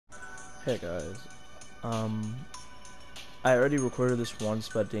Hey guys, um, I already recorded this once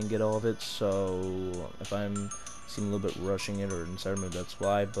but didn't get all of it, so if I'm seem a little bit rushing it or in certain mood, that's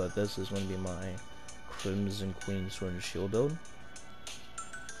why, but this is going to be my Crimson Queen Sword and Shield build.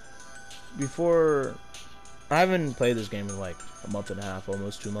 Before, I haven't played this game in like a month and a half,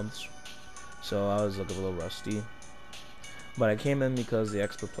 almost 2 months, so I was like a little rusty. But I came in because the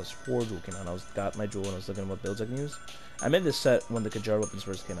Expert Plus 4 jewel came out. I got my jewel and I was looking at what builds I can use. I made this set when the Kajar weapons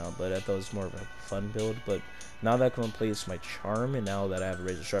first came out, but I thought it was more of a fun build. But now that I can replace my charm, and now that I have a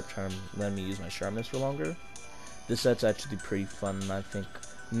razor sharp charm, letting me use my sharpness for longer, this set's actually pretty fun. And I think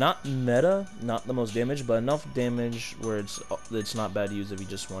not meta, not the most damage, but enough damage where it's not bad to use if you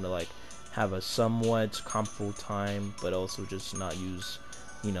just want to like have a somewhat comfortable time, but also just not use,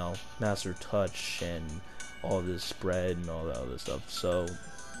 you know, master touch and all this spread and all that other stuff. So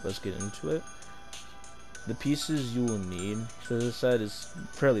let's get into it. The pieces you will need for this set is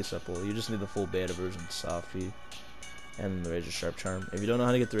fairly simple. You just need the full beta version Safi and the Razor Sharp Charm. If you don't know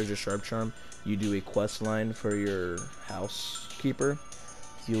how to get the Razor Sharp Charm, you do a quest line for your housekeeper.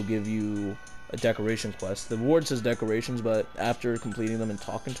 He'll give you a decoration quest. The reward says decorations, but after completing them and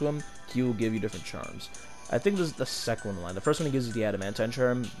talking to him, he will give you different charms. I think this is the second one in line. The first one he gives you the adamantine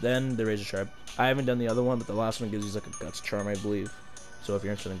charm, then the razor sharp. I haven't done the other one, but the last one gives you like a guts charm, I believe. So if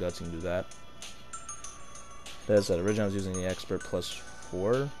you're interested in guts, you can do that. That said, originally I was using the expert plus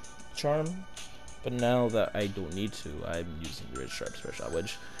 4 charm, but now that I don't need to, I'm using the razor sharp special,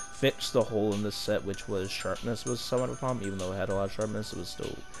 which fixed the hole in this set, which was sharpness was somewhat of a problem. Even though it had a lot of sharpness, it was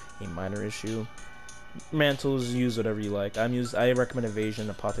still a minor issue. Mantles, use whatever you like. I recommend evasion,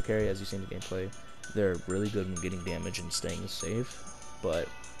 apothecary, as you see in the gameplay. They're really good in getting damage and staying safe, but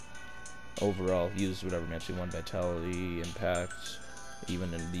overall, use whatever mantle you want. Vitality, impact,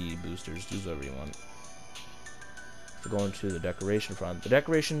 even in the boosters, use whatever you want. For going to the decoration front, the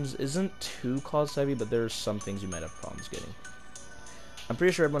decorations isn't too cost heavy, but there's some things you might have problems getting. I'm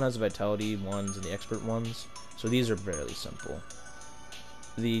pretty sure everyone has the vitality ones and the expert ones, so these are fairly simple.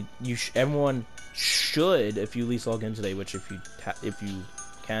 Everyone should, if you at least log in today, which if you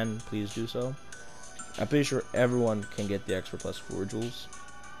can, please do so. I'm pretty sure everyone can get the expert plus 4 jewels.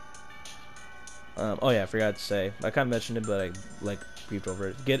 Oh yeah, I forgot to say, I kind of mentioned it, but I like briefed over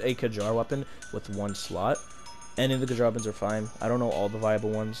it. Get a Kajar weapon with 1 slot. Any of the Kajar weapons are fine. I don't know all the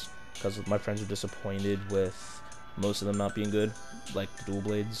viable ones because my friends were disappointed with most of them not being good, like the dual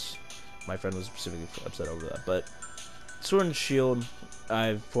blades. My friend was specifically upset over that, but Sword and Shield,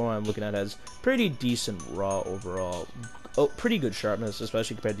 for what I'm looking at, has pretty decent raw overall. Oh, pretty good sharpness,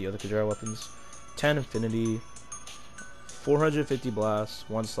 especially compared to the other Kajar weapons. 10 Infinity, 450 blast,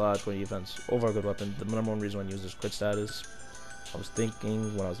 1 slot, 20 defense. Overall good weapon. The number one reason why I use this crit status. I was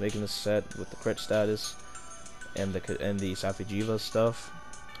thinking when I was making this set with the crit status and the Safi Jiva stuff,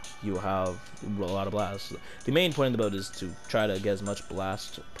 you'll have a lot of blasts. The main point of the build is to try to get as much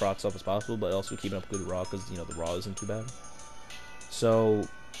blast proc stuff as possible, but also keeping up good raw, because, you know, the raw isn't too bad. So,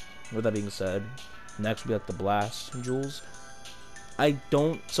 with that being said, next we got the blast jewels.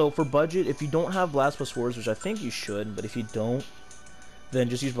 So for budget, if you don't have blast plus 4s, which I think you should, but if you don't, then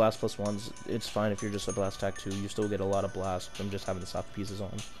just use blast plus 1s. It's fine if you're just a blast attack 2. You still get a lot of blast from just having the soft pieces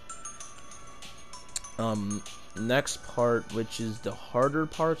on. Next part, which is the harder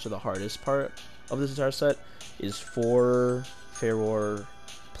parts, or the hardest part of this entire set, is 4 Ferror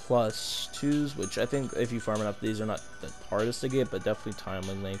plus 2s, which I think if you farm enough, these are not the hardest to get, but definitely time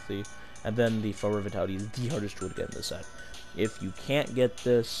and lengthy. And then the Ferror Vitality is the hardest tool to get in this set. If you can't get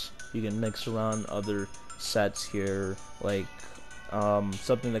this, you can mix around other sets here, like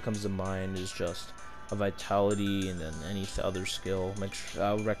something that comes to mind is just a Vitality and then any other skill.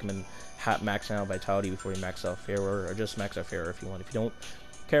 I would recommend maxing out Vitality before you max out Ferror, or just max out Ferror if you want. If you don't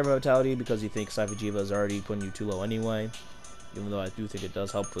care about Vitality because you think Safi Jiva is already putting you too low anyway, even though I do think it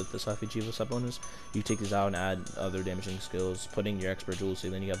does help with the Safi Jiva sub bonus, you take these out and add other damaging skills, putting your expert jewels, so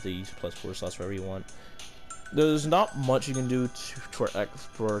then you have the plus 4 slots wherever you want. There's not much you can do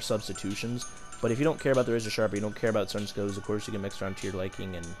for substitutions, but if you don't care about the Razor Sharp, or you don't care about certain skills, of course you can mix around to your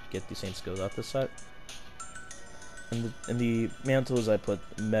liking and get the same skills out this set. In the mantles, I put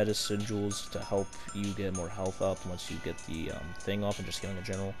medicine jewels to help you get more health up once you get the thing off, and just healing in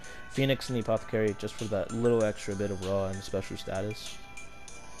general. Phoenix and the apothecary just for that little extra bit of raw and special status.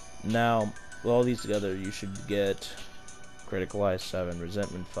 Now, with all these together, you should get Critical Eye 7,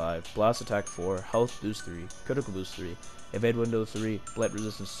 Resentment 5, Blast Attack 4, Health Boost 3, Critical Boost 3, Evade Window 3, Blight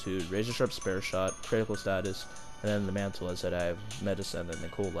Resistance 2, Razor Sharp Spare Shot, Critical Status, and then the Mantle, as I said, I have Medicine and the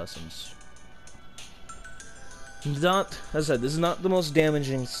Coalescence. Not, as I said, this is not the most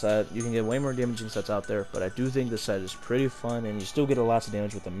damaging set. You can get way more damaging sets out there, but I do think this set is pretty fun, and you still get a lot of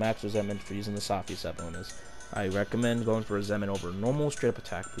damage with the max resentment for using the Safi set bonus. I recommend going for resentment over normal straight up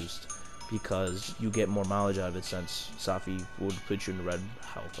attack boost, because you get more mileage out of it since Safi would put you in red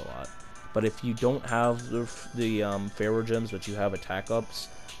health a lot. But if you don't have the Pharaoh gems, but you have attack ups,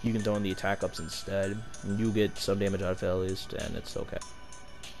 you can throw in the attack ups instead, and you get some damage out of it at least, and it's okay.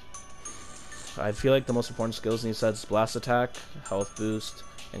 I feel like the most important skills in these sets: blast attack, health boost,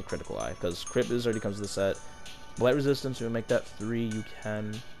 and critical eye. Because crit boost already comes with the set. Blight resistance, if you make that 3, you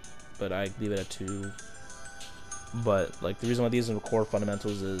can, but I leave it at 2. But like the reason why these are core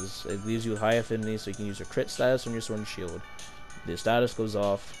fundamentals is it leaves you with high affinity, so you can use your crit status on your sword and shield. The status goes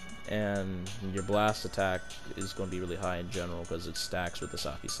off, and your blast attack is going to be really high in general because it stacks with the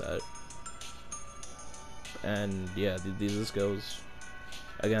Safi set. And yeah, these are the skills.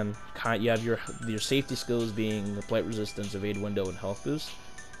 Again, you have your safety skills being blight resistance, evade window, and health boost.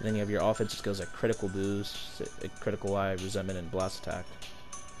 And then you have your offensive skills like critical boost, critical eye, resentment, and blast attack.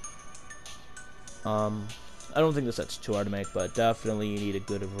 I don't think this set's too hard to make, but definitely you need a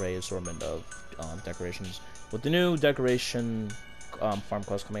good array assortment of decorations. With the new decoration farm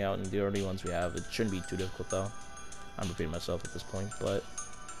quests coming out and the early ones we have, it shouldn't be too difficult though. I'm repeating myself at this point, but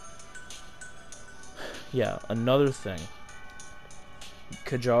yeah, another thing.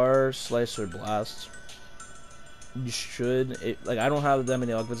 Kajar, Slicer, Blast. You should, like, I don't have them in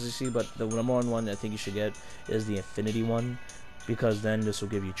the occupancy, but the number one I think you should get is the Infinity one, because then this will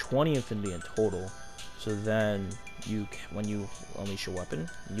give you 20 Infinity in total. So then when you unleash your weapon,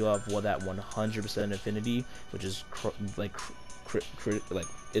 you have that 100% Infinity, which is like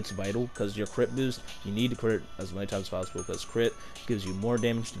it's vital because your crit boost, you need to crit as many times as possible because crit gives you more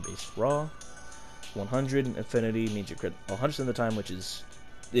damage to base raw. 100 Infinity means you crit 100% of the time, which is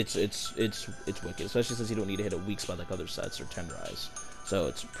it's wicked, especially since you don't need to hit a weak spot like other sets or tenderize. So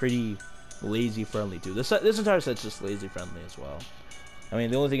it's pretty lazy friendly too. This entire set's just lazy friendly as well. I mean,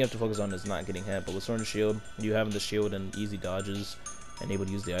 the only thing you have to focus on is not getting hit, but with Sword and Shield, you having the shield and easy dodges and able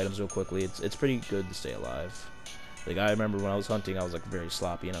to use the items real quickly, it's pretty good to stay alive. Like, I remember when I was hunting, I was like very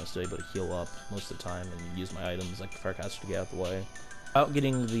sloppy and I was still able to heal up most of the time and use my items like the Firecaster to get out of the way. About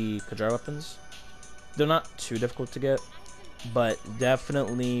getting the Kajar weapons, they're not too difficult to get, but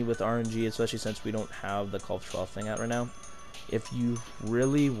definitely with RNG, especially since we don't have the Call of Troth thing out right now, if you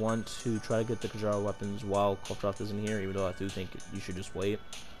really want to try to get the Kajar weapons while Call of Troth isn't here, even though I do think you should just wait,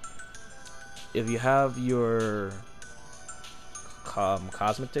 if you have your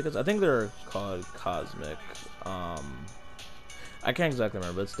Cosmic tickets, I think they're called Cosmic, I can't exactly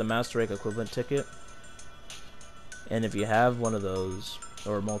remember, but it's the Master Rank equivalent ticket, and if you have one of those,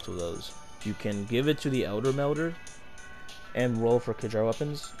 or multiple of those, you can give it to the Elder Melder and roll for Kajar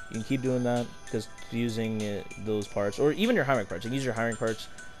weapons. You can keep doing that because using those parts, or even your hiring parts, you can use your hiring parts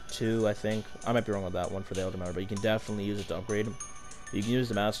too. I think I might be wrong with that one for the Elder Melder, but you can definitely use it to upgrade them. You can use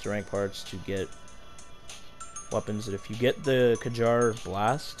the Master Rank parts to get weapons. And if you get the Kajar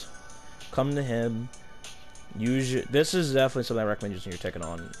Blast, come to him. Use this is definitely something I recommend using your Tekken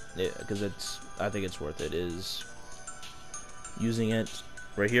on, because I think it's worth it. Is using it.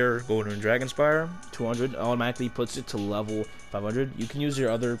 Right here, Golden Dragonspire, 200, automatically puts it to level 500. You can use your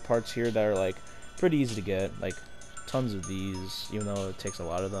other parts here that are, like, pretty easy to get, like, tons of these, even though it takes a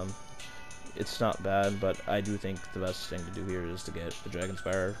lot of them. It's not bad, but I do think the best thing to do here is to get the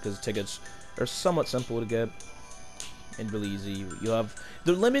Dragonspire, because tickets are somewhat simple to get, and really easy.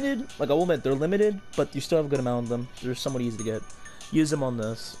 They're limited, like, I will admit, they're limited, but you still have a good amount of them. They're somewhat easy to get. Use them on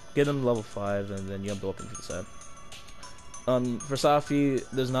this, get them to level 5, and then you have the weapon for the set. For Safi,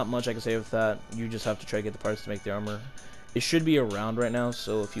 there's not much I can say with that. You just have to try to get the parts to make the armor. It should be around right now,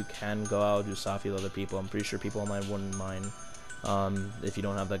 so if you can go out and do Safi with other people, I'm pretty sure people online wouldn't mind. If you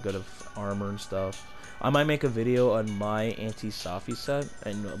don't have that good of armor and stuff. I might make a video on my anti-Safi set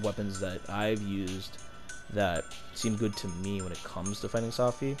and weapons that I've used that seem good to me when it comes to fighting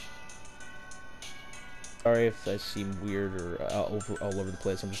Safi. Sorry if I seem weird or all over the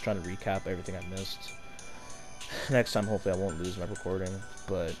place. I'm just trying to recap everything I missed. Next time, hopefully, I won't lose my recording.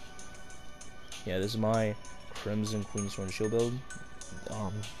 But yeah, this is my Crimson Queen Sword and Shield build.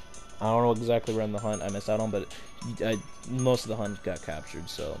 I don't know exactly where in the hunt I missed out on, but most of the hunt got captured,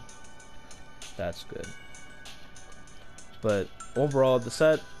 so that's good. But overall, the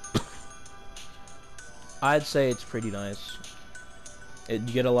set, I'd say it's pretty nice. You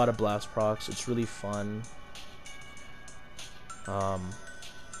get a lot of blast procs. It's really fun.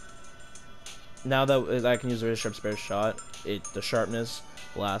 Now that I can use a really sharp spare shot, the sharpness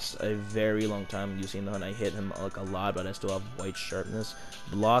last a very long time using the hunt. I hit him like a lot, but I still have white sharpness.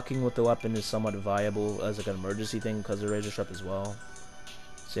 Blocking with the weapon is somewhat viable as like an emergency thing because of razor sharp as well.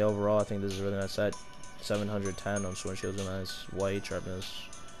 So overall, I think this is a really nice set. 710 on sword shields, nice white sharpness.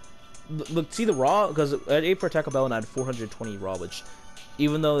 Look, see the raw, because at 8 for Taco Bell and I had 420 raw, which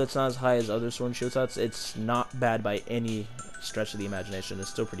even though it's not as high as other sword and shield sets, it's not bad by any stretch of the imagination. It's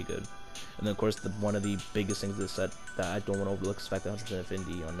still pretty good. And then of course one of the biggest things of this set that I don't want to overlook is the fact that 100%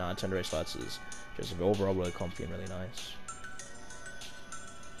 affinity on non-tenderized slots is just overall really comfy and really nice.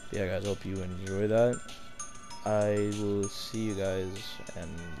 But yeah guys, hope you enjoy that. I will see you guys in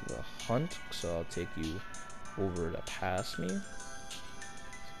the hunt, so I'll take you over to pass me.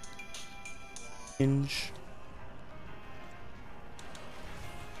 Inch.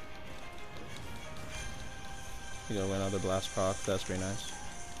 You go another blast proc, that's pretty nice.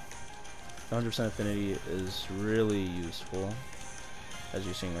 100% affinity is really useful. As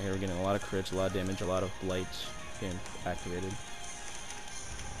you're seeing right here, we're getting a lot of crits, a lot of damage, a lot of blights being activated.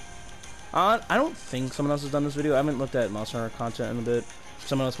 I don't think someone else has done this video. I haven't looked at Monster Hunter content in a bit.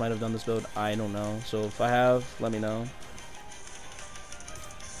 Someone else might have done this build. I don't know. So if I have, let me know.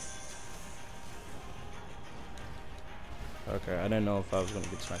 Okay, I didn't know if I was going to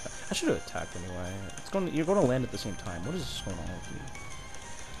get smacked. I should have attacked anyway. You're going to land at the same time. What is going on with me?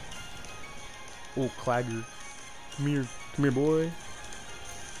 Oh, Clagger. Come here, boy.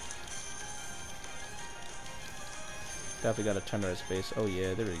 Definitely got a tenderized face. Oh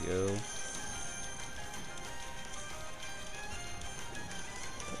yeah, there we go.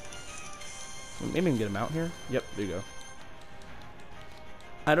 Maybe we can get him out here. Yep, there you go.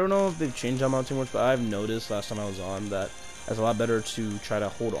 I don't know if they've changed that mount too much, but I've noticed last time I was on that it's a lot better to try to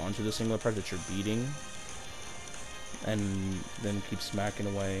hold on to the singular part that you're beating and then keep smacking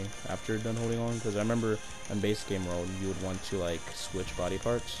away after you're done holding on, because I remember in base game mode you would want to like switch body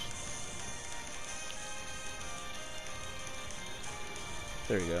parts.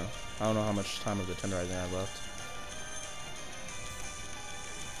 There you go. I don't know how much time of the tenderizing I have left.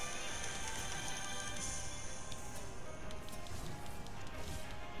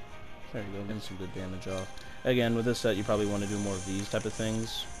 There you go, getting some good damage off. Again, with this set, you probably want to do more of these type of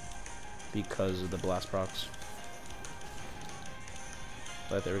things because of the blast procs.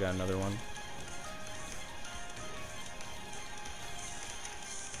 But there we got another one.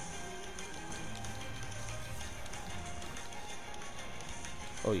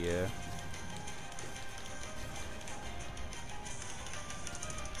 Oh yeah.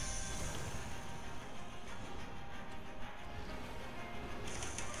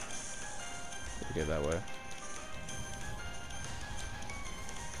 Okay, that way.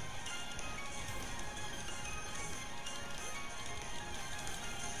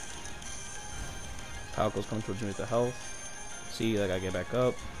 Palco's coming towards me with the health. See, like I get back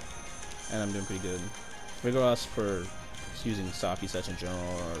up, and I'm doing pretty good. Rigorous's for using Saki sets in general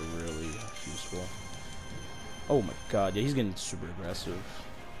are really useful. Oh my god, yeah, he's getting super aggressive.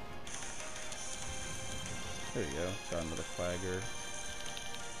 There you go, got another Flagger.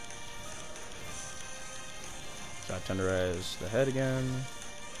 Got tenderize the head again.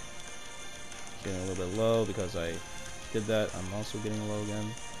 Getting a little bit low because I did that. I'm also getting low again.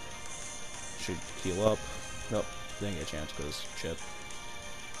 Should heal up. Nope, didn't get a chance because chip.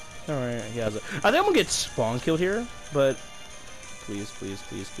 Alright, he has it. I think I'm gonna get spawn killed here, but please, please,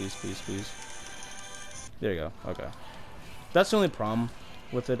 please, please, please, please. There you go. Okay. That's the only problem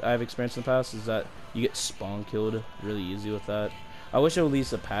with it I've experienced in the past, is that you get spawn killed really easy with that. I wish it would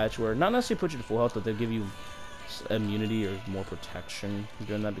release a patch where not necessarily put you to full health, but they'll give you immunity or more protection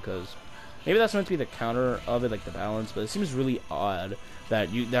during that, because maybe that's meant to be the counter of it, like the balance, but it seems really odd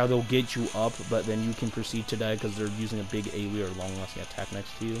that now they'll get you up, but then you can proceed to die because they're using a big AoE or long-lasting attack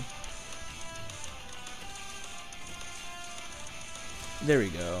next to you. There we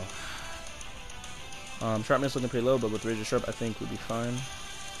go. Sharpness looking pretty low, but with Razor Sharp I think we'll be fine.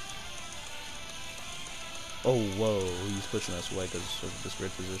 Oh, whoa, he's pushing us away because of this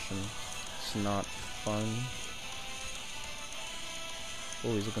weird position. It's not fun.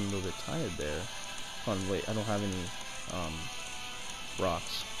 Oh, he's looking a little bit tired there. Hold on, wait, I don't have any,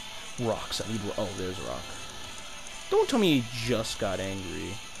 rocks. Rocks, I need, oh, there's a rock. Don't tell me he just got angry.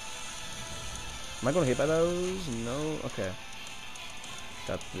 Am I going to hit by those? No? Okay.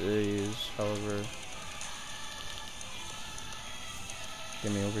 Got these, however.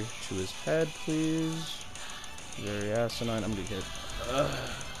 Get me over to his head, please. Very asinine. I'm gonna get hit.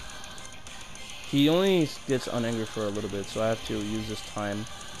 He only gets unangry for a little bit, so I have to use this time.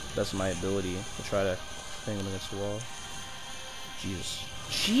 That's my ability to try to hang him against the wall. Jesus.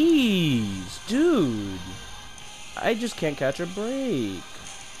 Jeez, dude. I just can't catch a break.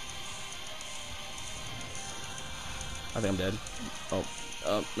 I think I'm dead.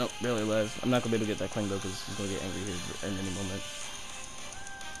 Oh, no, barely alive. I'm not gonna be able to get that cling though, because he's gonna get angry here in any moment.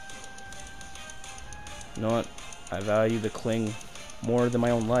 You know what? I value the cling more than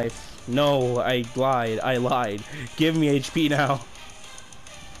my own life. No, I lied. I lied. Give me HP now.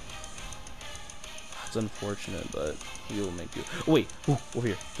 It's unfortunate, but he will make you. Oh, wait. Ooh, over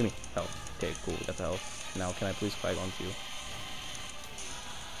here. Give me health. Okay, cool. We got the health. Now, can I please flag onto you?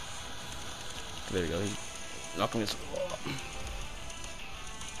 There we go. He's knocking us.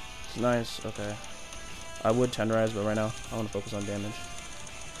 It's nice. Okay. I would tenderize, but right now I want to focus on damage.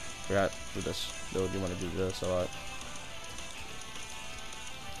 Forgot for this build, you want to do this a lot.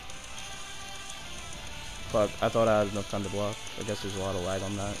 Fuck, I thought I had enough time to block. I guess there's a lot of lag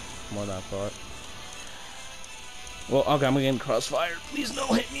on that. More than I thought. Well, okay, I'm gonna get crossfire. Please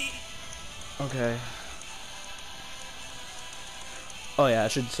don't hit me. Okay. Oh yeah, I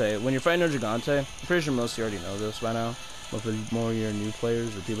should say, when you're fighting a Gigante, I'm pretty sure most of you already know this by now, but for more of your new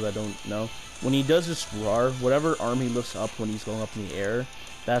players or people that don't know, when he does this roar, whatever arm he lifts up when he's going up in the air,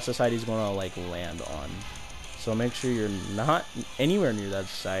 that's the side he's gonna like land on. So make sure you're not anywhere near that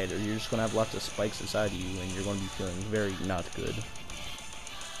side, or you're just gonna have lots of spikes inside you, and you're gonna be feeling very not good.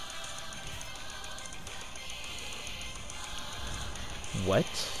 What?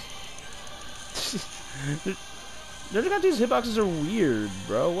 Gigante's hitboxes are weird,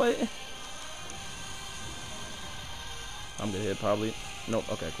 bro. What? I'm gonna hit probably.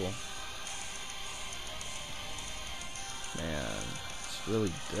 Nope. Okay, cool. Man, it's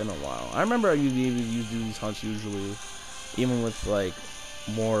really been a while. I remember you do these hunts usually, even with like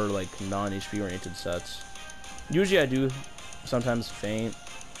more like non-HP oriented sets. Usually I do sometimes faint,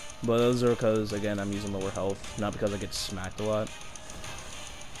 but those are because again I'm using lower health, not because I get smacked a lot.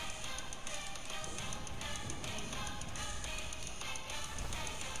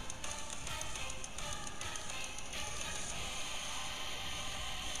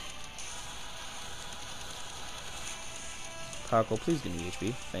 Taco, please give me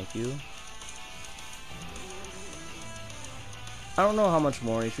HP. Thank you. I don't know how much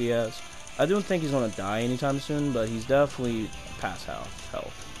more HP he has. I don't think he's gonna die anytime soon, but he's definitely past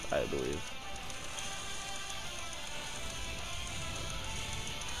health, I believe.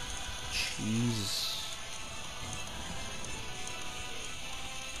 Jesus.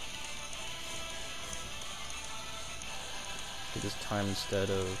 Get this time instead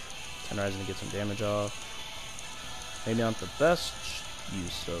of tenderizing to get some damage off. Maybe not the best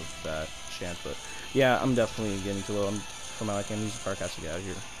use of that chance, but yeah, I'm definitely getting too low. I'm for my liking. I'm using Farcast to get out of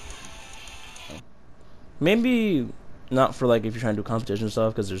here. Maybe not for like if you're trying to do competition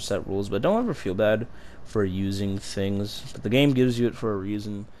stuff because there's set rules, but don't ever feel bad for using things. But the game gives you it for a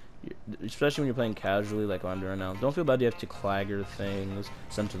reason, especially when you're playing casually like I'm doing now. Don't feel bad you have to clagger things,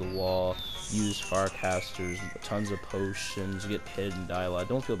 send to the wall, use Farcasters, tons of potions, get hit and die a lot.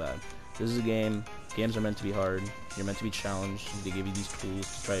 Don't feel bad. This is a game. Games are meant to be hard. You're meant to be challenged. They give you these tools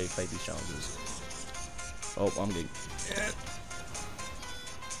to try to fight these challenges. Oh, I'm good.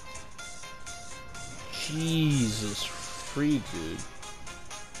 Jesus freak, dude.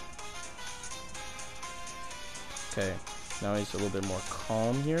 Okay, now he's a little bit more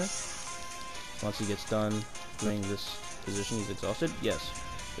calm here. Once he gets done doing this position, he's exhausted. Yes,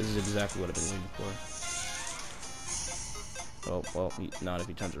 this is exactly what I've been waiting for. Oh, well, not if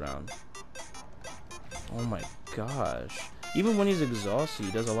he turns around. Oh my gosh. Even when he's exhausted,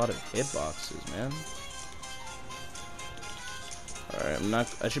 he does a lot of hitboxes, man. Alright,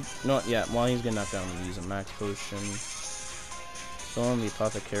 I should, no, yeah, while he's getting knocked down, I'm gonna use a max potion. Throw on the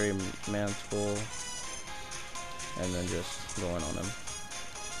apothecary mantle. And then just go in on him.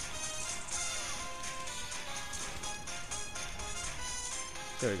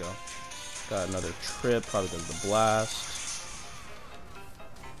 There we go. Got another trip, probably because of the blast.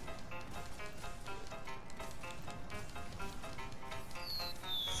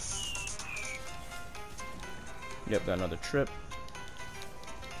 Yep, got another trip.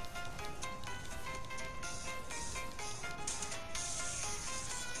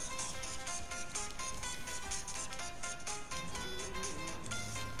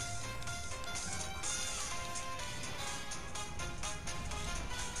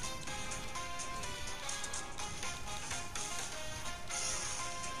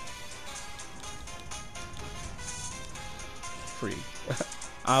 Free.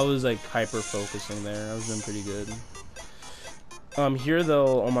 I was like hyper focusing there. I was doing pretty good. Here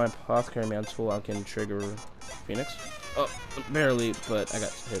though, on my apothecary mantle, I can trigger Phoenix. Oh, barely, but I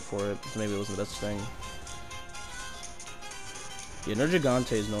got hit for it. So maybe it wasn't the best thing. Yeah,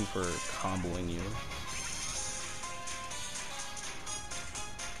 Nergigante is known for comboing you.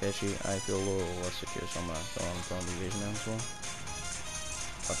 Okay, actually, I feel a little less secure, so I'm gonna throw on throwing the evasion now as well.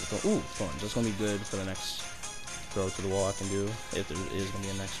 Ooh, thorns. That's gonna be good for the next throw to the wall I can do, if there is gonna be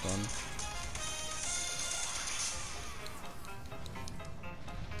a next one.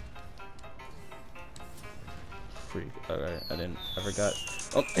 Freak. Alright, I forgot.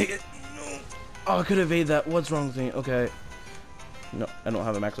 Oh, no. Oh, I could evade that. What's wrong with me? Okay. No, I don't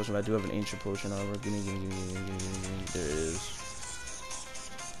have a max potion, but I do have an ancient potion, however. Gimme. There it is.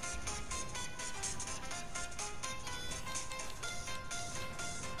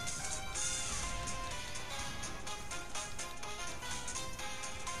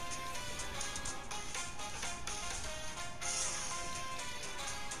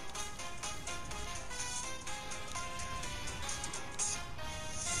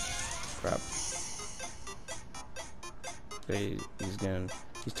 Crap. Okay, he's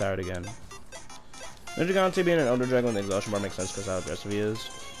tired again. Gigante being an Elder Dragon with an exhaustion bar makes sense because how aggressive he is.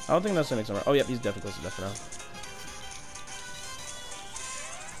 I don't think that's an exhaustion bar. Oh, yep, he's definitely close to death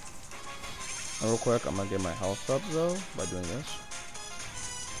now. And real quick, I'm gonna get my health up though by doing this.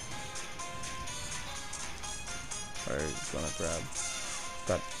 Alright, gonna grab.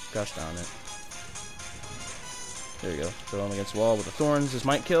 Gosh down it. There you go. Throw him against the wall with the thorns. This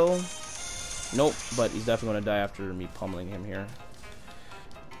might kill. Nope, but he's definitely gonna die after me pummeling him here.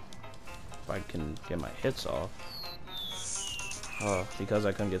 If I can get my hits off. Because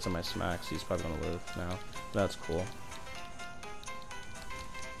I couldn't get some of my smacks, he's probably gonna live now. That's cool.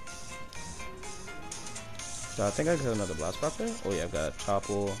 So I think I got another blast proc there. Oh yeah, I've got a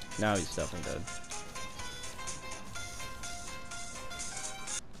topple. Now he's definitely dead.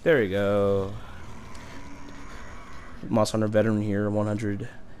 There we go. Moss Hunter veteran here,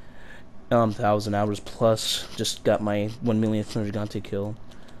 100,000 hours plus. Just got my 1 millionth Gigante kill.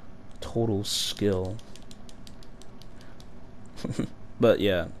 Total skill. But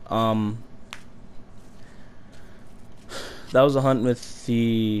yeah, that was a hunt with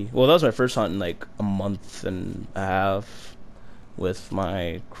the, well, that was my first hunt in like a month and a half with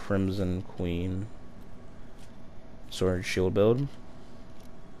my Crimson Queen Sword and Shield build.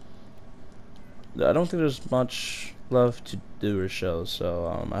 I don't think there's much left to do or show,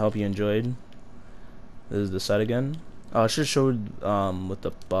 so I hope you enjoyed. This is the set again. I should have showed with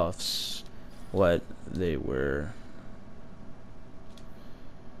the buffs what they were.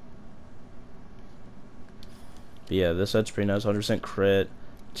 But yeah, this set's pretty nice. 100% crit.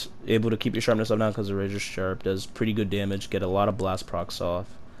 It's able to keep your sharpness up now because the Razor Sharp does pretty good damage. Get a lot of blast procs off.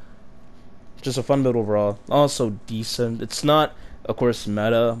 Just a fun build overall. Also decent. It's not, of course,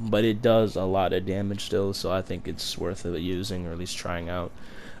 meta, but it does a lot of damage still, so I think it's worth it using, or at least trying out.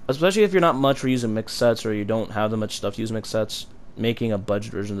 Especially if you're not much for using mixed sets, or you don't have that much stuff to use mixed sets, making a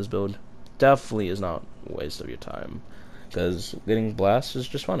budget version of this build definitely is not a waste of your time. Because getting blasts is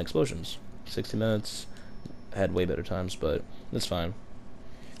just fun. Explosions. 60 minutes. I had way better times, but it's fine.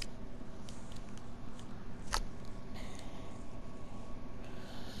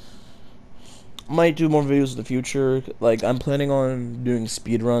 Might do more videos in the future. Like, I'm planning on doing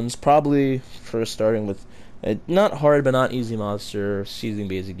speed runs, probably first starting with not hard but not easy monster, seizing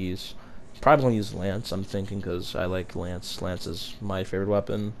basic geese. Probably gonna use Lance, I'm thinking, because I like Lance. Lance is my favorite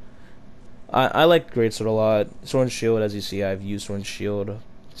weapon. I like Greatsword a lot. Sword and Shield, as you see, I've used Sword and Shield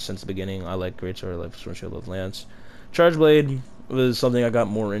since the beginning. I like Greatsword, I like Sword and Shield, I love Lance. Charge Blade was something I got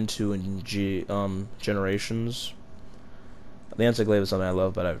more into in Generations. The Anti-Glaive is something I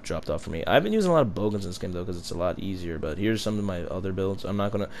love, but I've dropped off for me. I've been using a lot of Bogans in this game, though, because it's a lot easier. But here's some of my other builds. I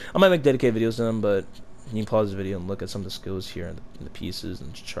might make dedicated videos to them, but you can pause the video and look at some of the skills here in the pieces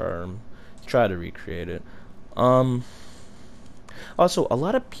and charm. Try to recreate it. Also, a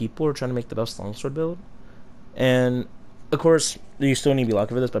lot of people are trying to make the best longsword build. And, of course, you still need to be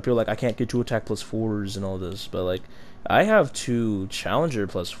lucky for this, but people are like, I can't get 2 attack plus 4s and all this. But, like, I have 2 challenger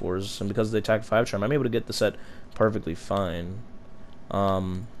plus 4s, and because of the attack 5 charm, I'm able to get the set perfectly fine.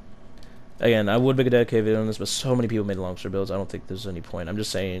 Again, I would make a dedicated video on this, but so many people made longsword builds, I don't think there's any point. I'm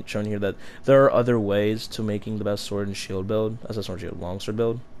just showing here that there are other ways to making the best sword and shield build. That's a sword and shield longsword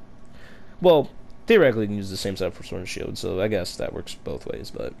build. Well, theoretically you can use the same set for sword and shield, so I guess that works both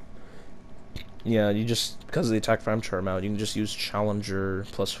ways, but yeah, you just, because of the attack farm charm out, you can just use challenger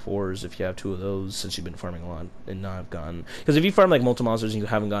plus 4s if you have 2 of those, since you've been farming a lot and not have gotten, because if you farm like multiple monsters and you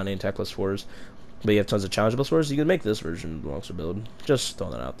haven't gotten any attack plus 4s, but you have tons of challenger plus 4s, you can make this version of the longsword build. Just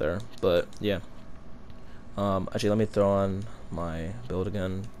throwing that out there. But yeah, actually let me throw on my build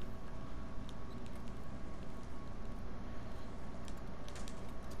again.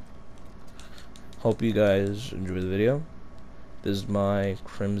 Hope you guys enjoy the video. This is my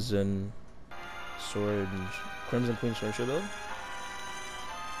Crimson Queen Sword and Shield build.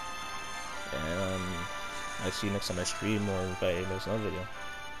 And I see you next time I stream or if I make another video.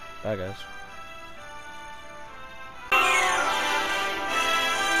 Bye, guys.